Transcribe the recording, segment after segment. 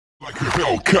Like a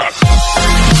Hellcat.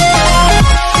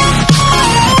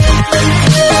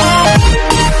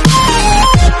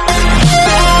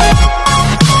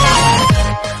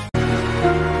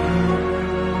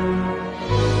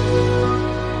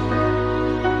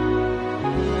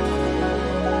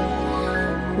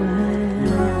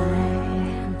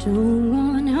 Don't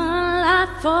want a lot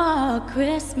for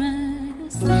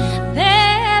Christmas.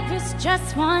 There is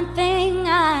just one thing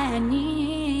I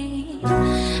need.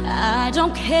 I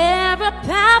don't care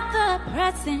about the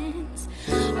presents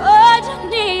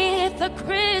underneath the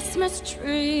Christmas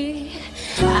tree.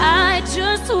 I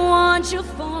just want you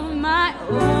for my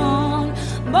own,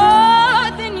 more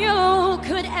than you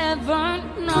could ever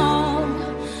know.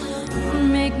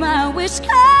 Make my wish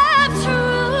come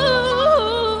true.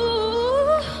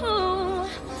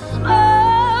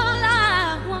 All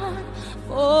I want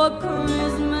for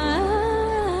Christmas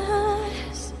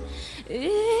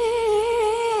is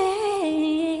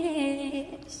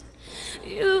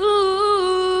you.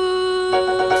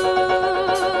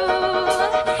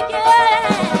 Yeah.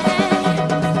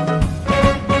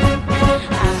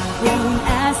 I won't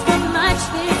ask for much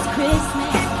this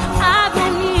Christmas. I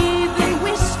won't even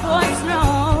wish for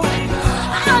snow.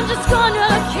 I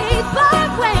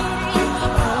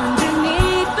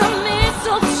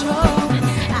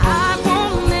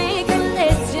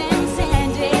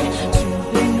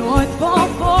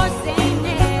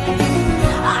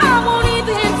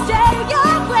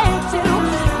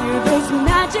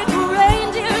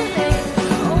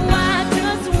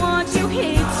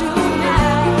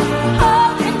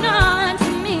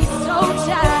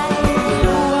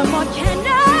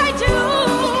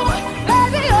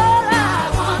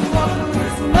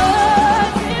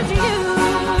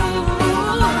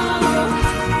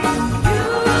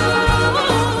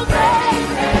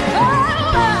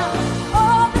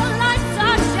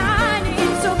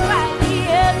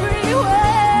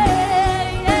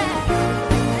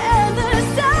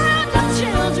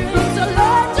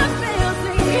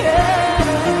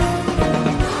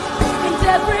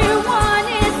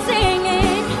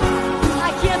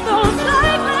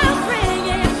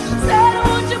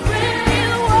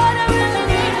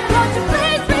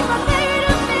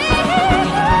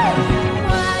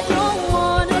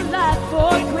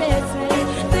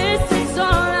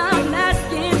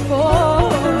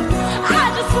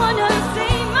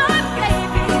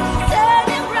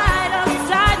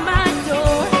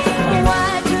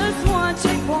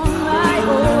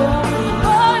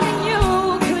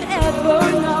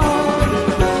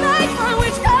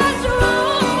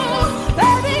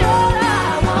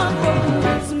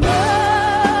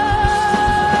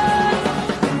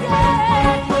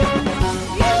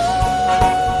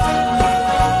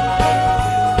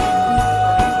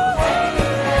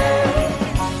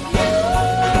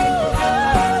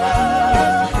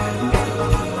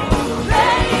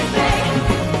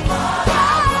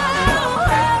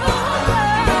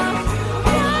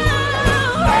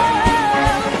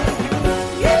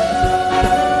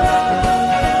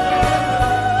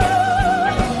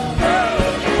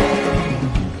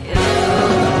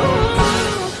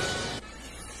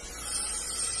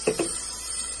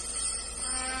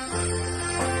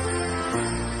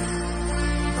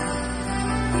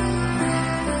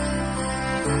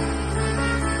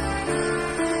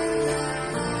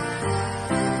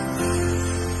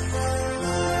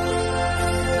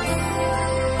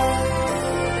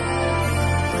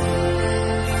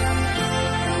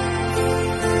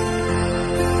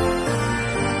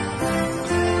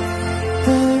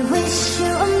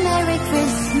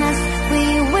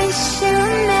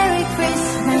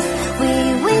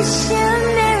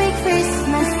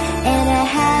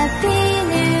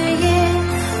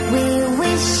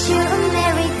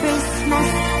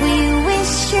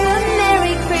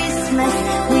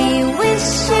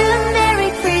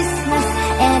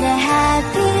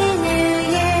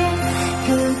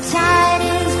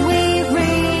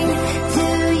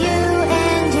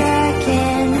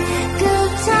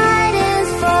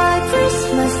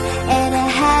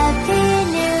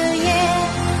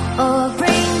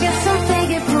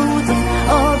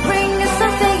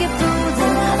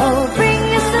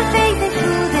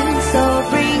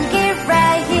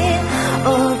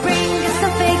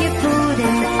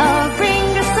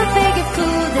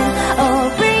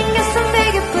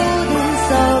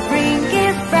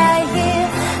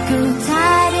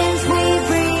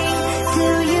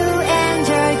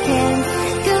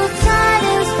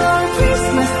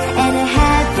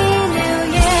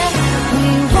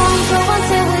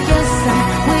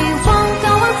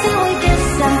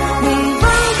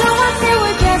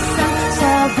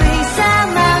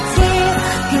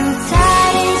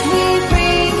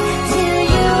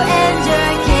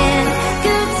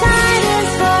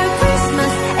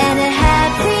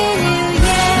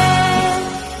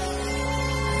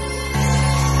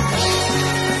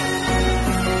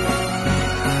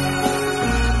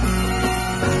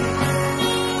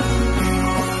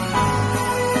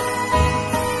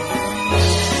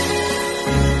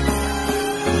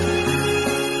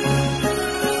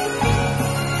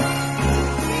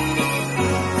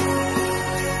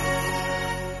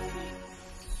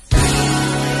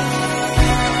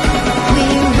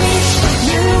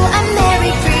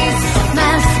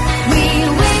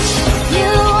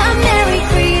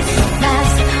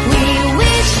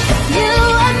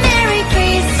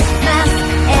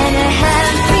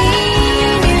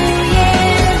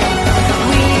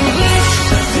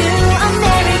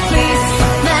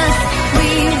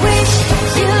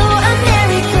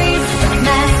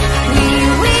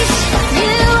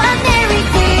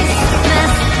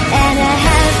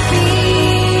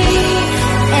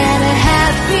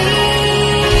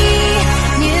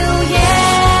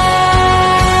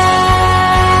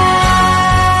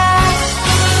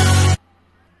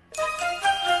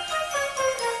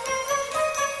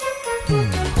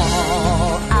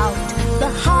Call out the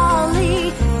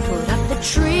holly, put up the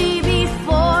tree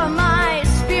before my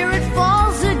spirit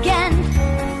falls again.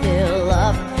 Fill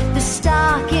up the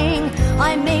stocking,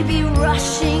 I may be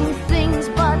rushing things,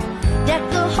 but deck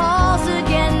the halls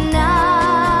again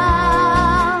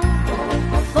now.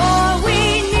 For we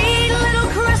need a little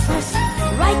Christmas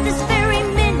right this very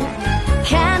minute.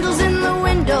 Candles in the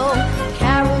window,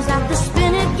 carols at the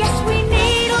spinet. Yes, we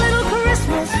need a little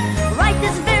Christmas right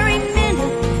this very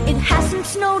minute. It hasn't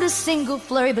snowed a single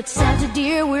flurry, but Santa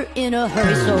dear, we're in a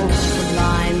hurry. So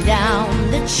climb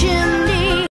down the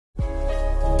chimney,